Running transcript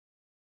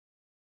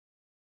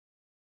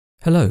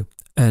Hello,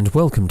 and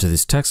welcome to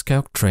this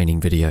TaxCalc training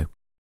video.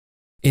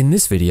 In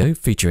this video,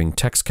 featuring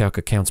TaxCalc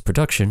accounts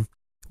production,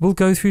 we'll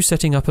go through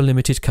setting up a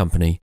limited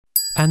company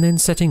and then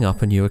setting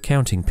up a new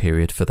accounting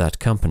period for that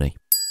company.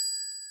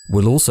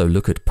 We'll also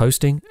look at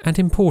posting and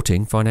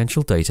importing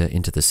financial data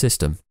into the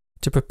system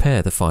to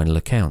prepare the final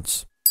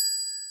accounts.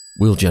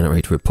 We'll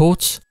generate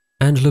reports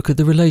and look at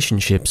the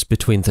relationships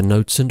between the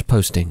notes and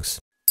postings.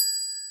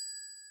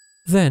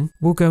 Then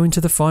we'll go into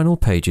the final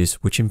pages,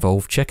 which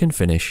involve check and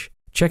finish,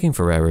 checking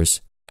for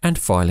errors, and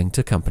filing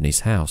to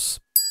Companies House.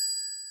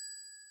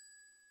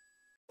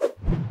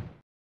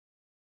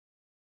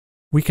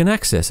 We can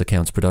access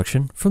accounts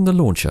production from the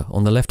launcher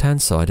on the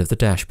left-hand side of the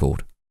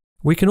dashboard.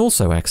 We can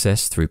also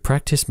access through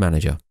Practice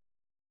Manager.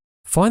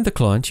 Find the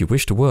client you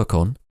wish to work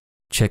on,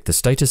 check the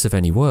status of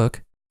any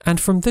work, and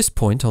from this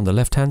point on the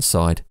left-hand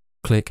side,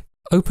 click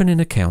Open in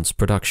Accounts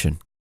Production.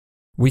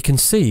 We can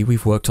see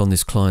we've worked on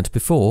this client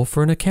before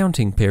for an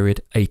accounting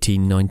period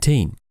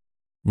 18-19.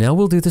 Now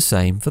we'll do the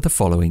same for the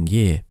following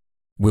year.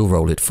 We'll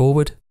roll it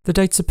forward, the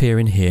dates appear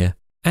in here,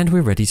 and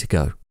we're ready to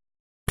go.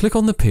 Click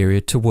on the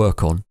period to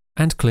work on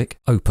and click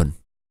Open.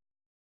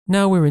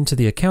 Now we're into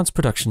the accounts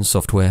production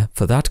software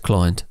for that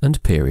client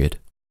and period.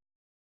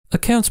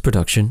 Accounts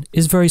production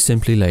is very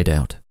simply laid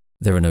out.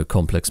 There are no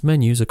complex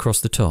menus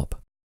across the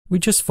top. We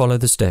just follow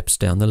the steps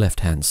down the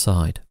left-hand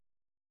side.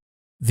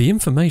 The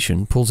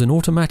information pulls in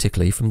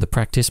automatically from the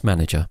Practice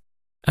Manager,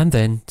 and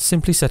then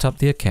simply set up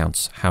the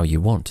accounts how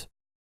you want.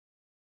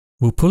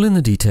 We'll pull in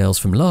the details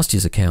from last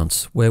year's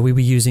accounts where we were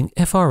using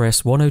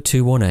FRS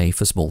 1021A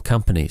for small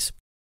companies.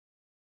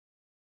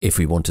 If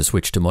we want to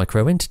switch to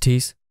micro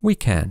entities, we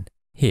can,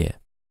 here.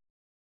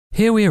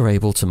 Here we are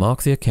able to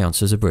mark the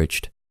accounts as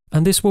abridged,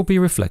 and this will be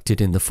reflected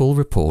in the full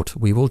report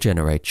we will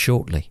generate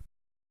shortly.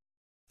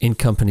 In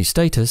company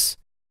status,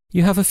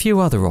 you have a few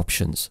other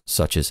options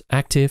such as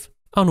active,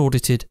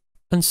 unaudited,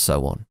 and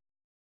so on.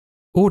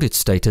 Audit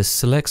status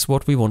selects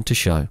what we want to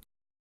show.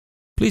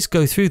 Please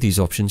go through these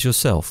options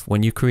yourself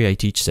when you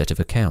create each set of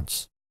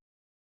accounts.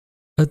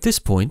 At this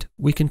point,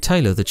 we can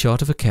tailor the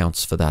chart of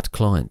accounts for that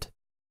client.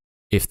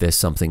 If there's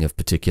something of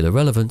particular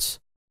relevance,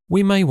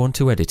 we may want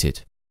to edit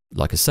it,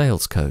 like a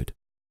sales code.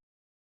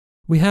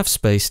 We have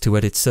space to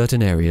edit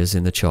certain areas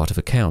in the chart of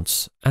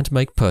accounts and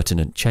make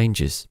pertinent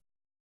changes.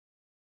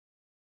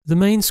 The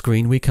main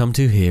screen we come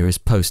to here is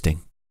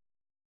posting.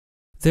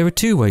 There are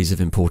two ways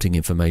of importing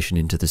information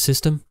into the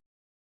system.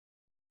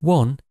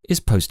 One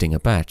is posting a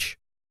batch.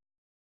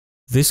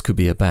 This could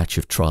be a batch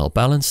of trial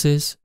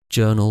balances,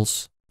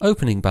 journals,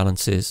 opening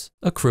balances,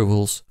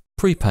 accruals,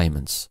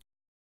 prepayments.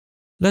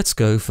 Let's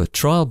go for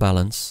trial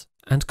balance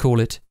and call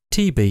it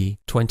TB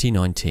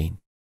 2019.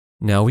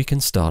 Now we can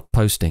start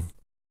posting.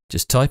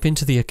 Just type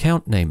into the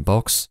account name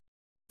box,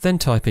 then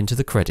type into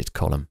the credit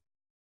column.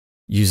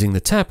 Using the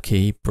Tab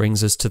key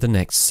brings us to the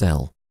next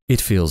cell.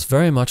 It feels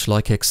very much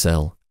like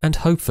Excel and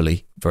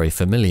hopefully very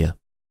familiar.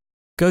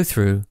 Go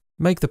through,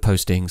 make the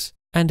postings,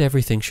 and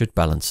everything should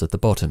balance at the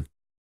bottom.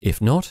 If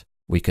not,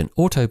 we can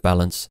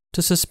auto-balance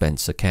to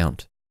suspense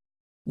account.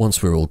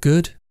 Once we're all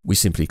good, we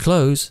simply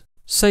close,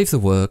 save the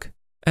work,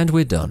 and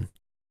we're done.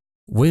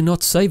 We're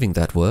not saving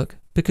that work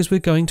because we're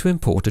going to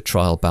import a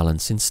trial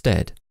balance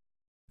instead.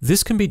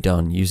 This can be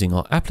done using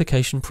our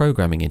application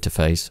programming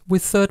interface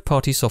with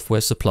third-party software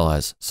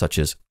suppliers such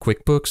as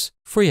QuickBooks,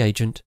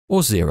 FreeAgent,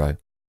 or Xero,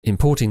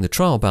 importing the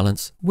trial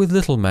balance with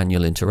little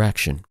manual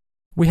interaction.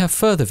 We have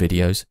further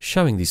videos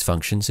showing these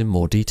functions in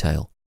more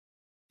detail.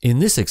 In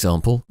this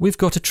example, we've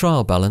got a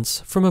trial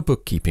balance from a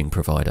bookkeeping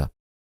provider.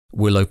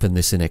 We'll open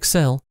this in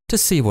Excel to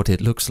see what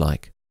it looks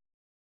like.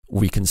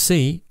 We can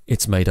see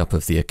it's made up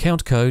of the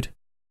account code,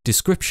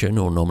 description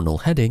or nominal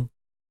heading,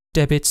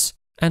 debits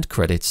and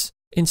credits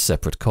in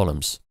separate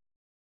columns.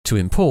 To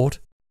import,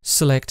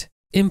 select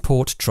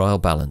Import Trial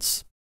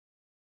Balance.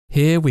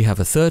 Here we have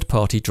a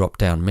third-party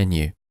drop-down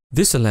menu.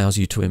 This allows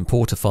you to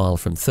import a file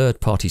from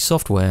third-party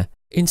software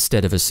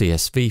instead of a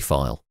CSV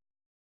file.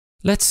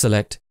 Let's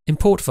select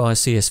Import via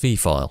CSV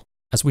file,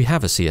 as we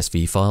have a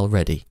CSV file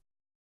ready.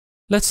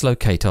 Let's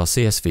locate our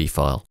CSV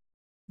file.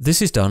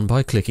 This is done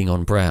by clicking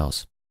on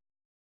Browse.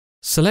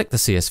 Select the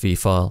CSV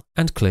file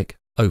and click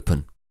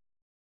Open.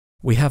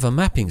 We have a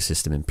mapping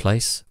system in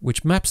place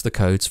which maps the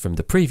codes from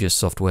the previous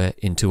software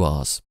into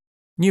ours.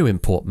 New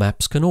import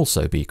maps can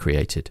also be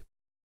created.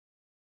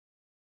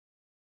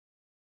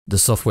 The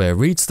software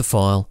reads the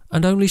file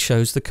and only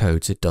shows the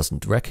codes it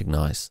doesn't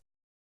recognize.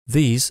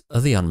 These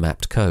are the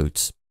unmapped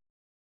codes.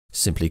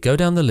 Simply go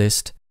down the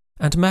list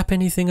and map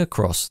anything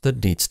across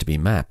that needs to be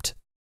mapped.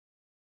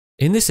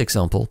 In this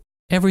example,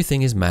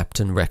 everything is mapped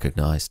and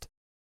recognized.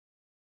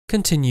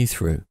 Continue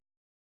through.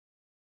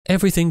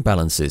 Everything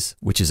balances,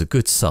 which is a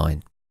good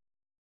sign.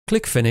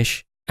 Click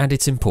Finish and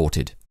it's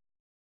imported.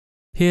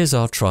 Here's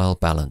our trial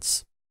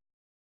balance.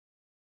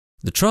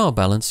 The trial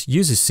balance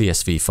uses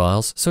CSV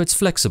files, so it's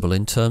flexible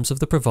in terms of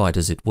the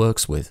providers it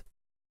works with.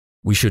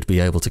 We should be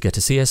able to get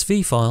a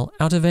CSV file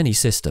out of any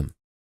system.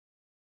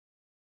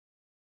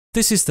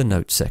 This is the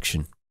Notes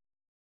section.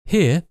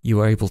 Here, you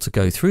are able to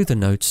go through the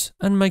notes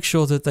and make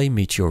sure that they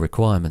meet your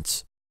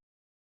requirements.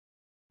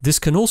 This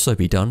can also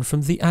be done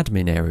from the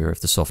admin area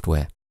of the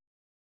software.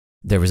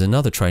 There is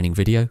another training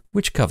video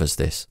which covers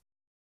this.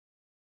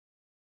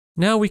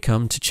 Now we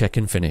come to Check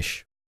and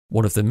Finish,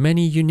 one of the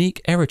many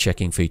unique error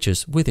checking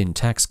features within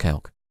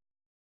TaxCalc.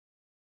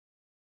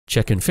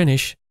 Check and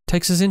Finish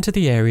takes us into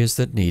the areas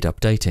that need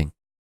updating.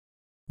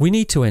 We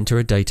need to enter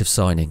a date of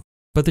signing,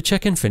 but the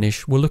Check and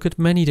Finish will look at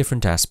many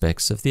different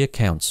aspects of the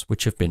accounts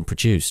which have been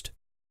produced.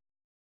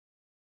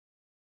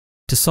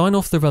 To sign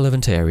off the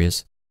relevant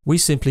areas, we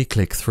simply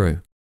click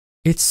through.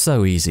 It's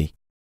so easy.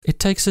 It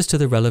takes us to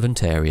the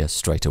relevant area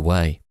straight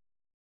away.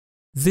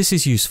 This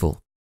is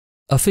useful.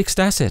 A fixed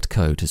asset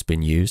code has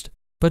been used,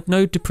 but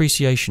no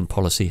depreciation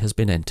policy has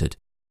been entered.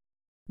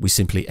 We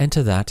simply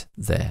enter that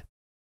there.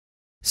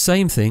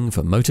 Same thing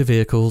for motor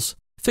vehicles,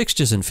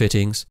 fixtures and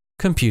fittings,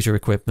 computer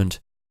equipment,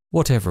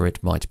 whatever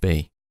it might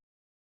be.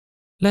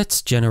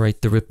 Let's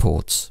generate the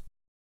reports.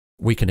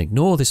 We can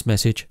ignore this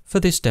message for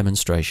this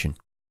demonstration.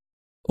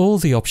 All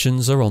the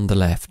options are on the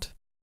left.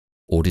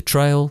 Audit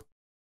trail,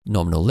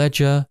 nominal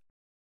ledger,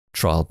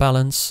 trial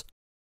balance,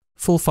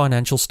 full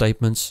financial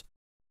statements,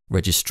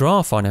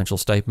 registrar financial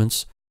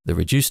statements, the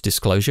reduced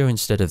disclosure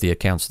instead of the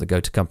accounts that go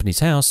to Companies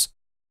House,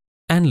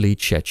 and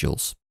lead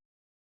schedules.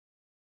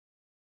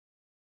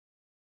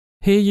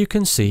 Here you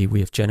can see we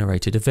have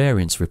generated a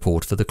variance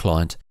report for the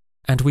client,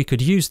 and we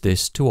could use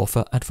this to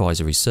offer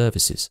advisory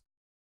services.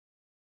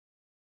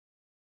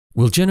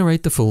 We'll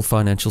generate the full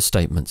financial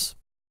statements.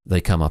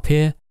 They come up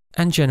here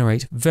and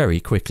generate very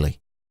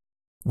quickly.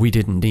 We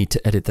didn't need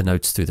to edit the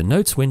notes through the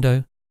Notes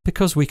window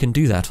because we can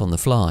do that on the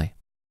fly.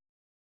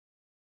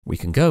 We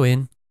can go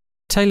in,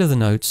 tailor the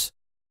notes,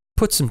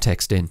 put some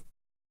text in,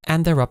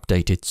 and they're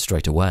updated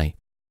straight away.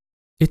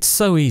 It's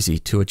so easy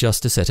to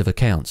adjust a set of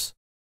accounts.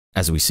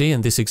 As we see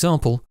in this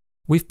example,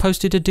 we've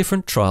posted a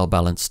different trial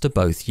balance to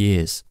both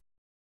years.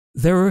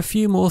 There are a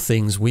few more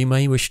things we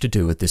may wish to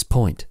do at this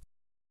point.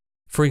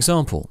 For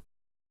example,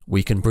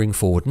 we can bring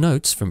forward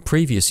notes from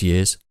previous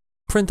years,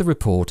 print the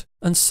report,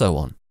 and so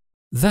on.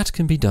 That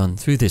can be done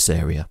through this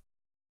area.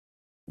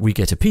 We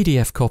get a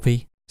PDF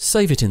copy,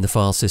 save it in the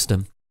file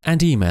system,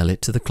 and email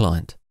it to the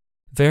client.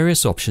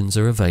 Various options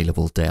are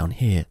available down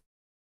here.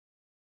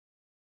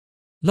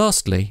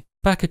 Lastly,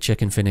 back at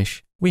Check and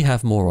Finish, we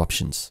have more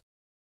options.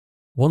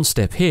 One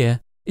step here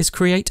is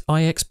Create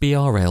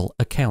IXBRL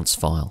Accounts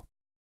file.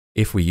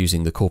 If we're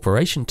using the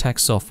corporation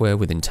tax software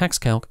within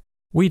TaxCalc,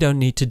 we don't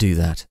need to do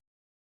that.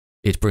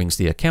 It brings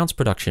the accounts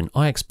production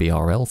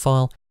IXBRL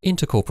file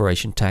into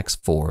corporation tax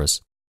for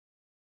us.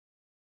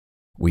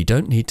 We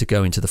don't need to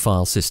go into the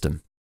file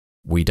system.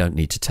 We don't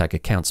need to tag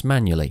accounts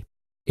manually.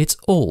 It's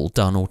all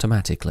done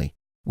automatically,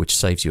 which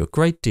saves you a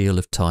great deal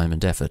of time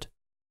and effort.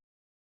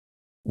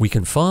 We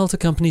can file to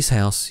Companies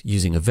House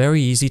using a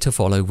very easy to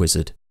follow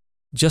wizard.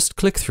 Just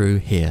click through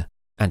here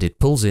and it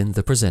pulls in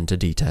the presenter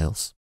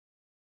details.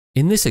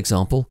 In this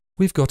example,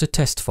 we've got a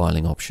test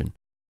filing option,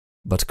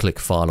 but click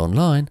File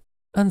Online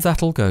and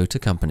that'll go to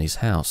Companies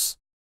House.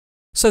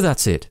 So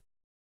that's it.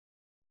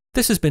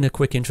 This has been a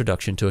quick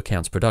introduction to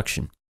accounts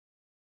production.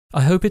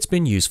 I hope it's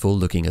been useful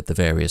looking at the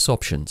various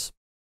options.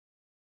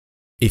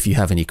 If you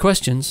have any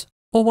questions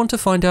or want to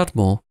find out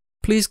more,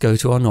 please go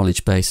to our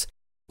knowledge base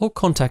or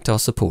contact our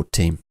support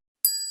team.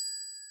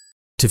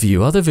 To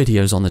view other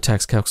videos on the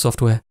TaxCalc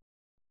software,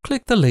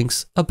 click the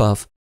links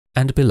above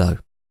and below.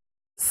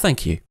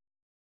 Thank you.